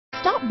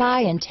Stop by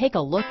and take a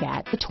look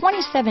at the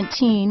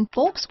 2017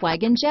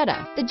 Volkswagen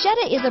Jetta. The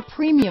Jetta is a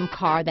premium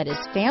car that is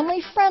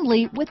family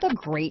friendly with a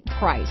great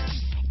price.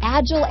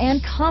 Agile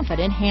and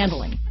confident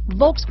handling.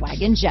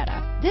 Volkswagen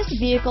Jetta. This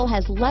vehicle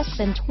has less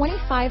than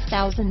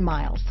 25,000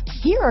 miles.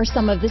 Here are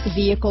some of this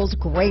vehicle's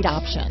great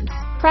options: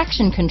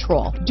 traction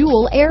control,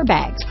 dual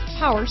airbags,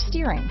 power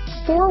steering,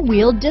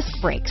 four-wheel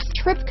disc brakes,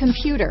 trip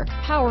computer,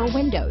 power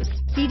windows,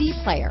 CD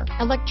player,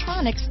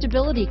 electronic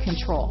stability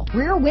control,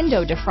 rear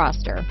window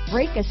defroster,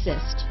 brake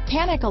assist,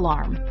 panic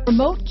alarm,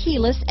 remote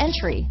keyless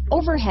entry,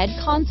 overhead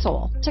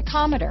console,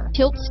 tachometer,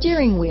 tilt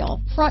steering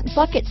wheel, front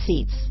bucket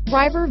seats,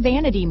 driver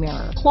vanity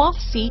mirror, cloth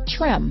seat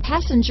trim,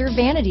 passenger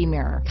vanity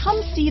mirror.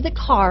 Come see the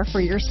car for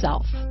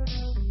yourself.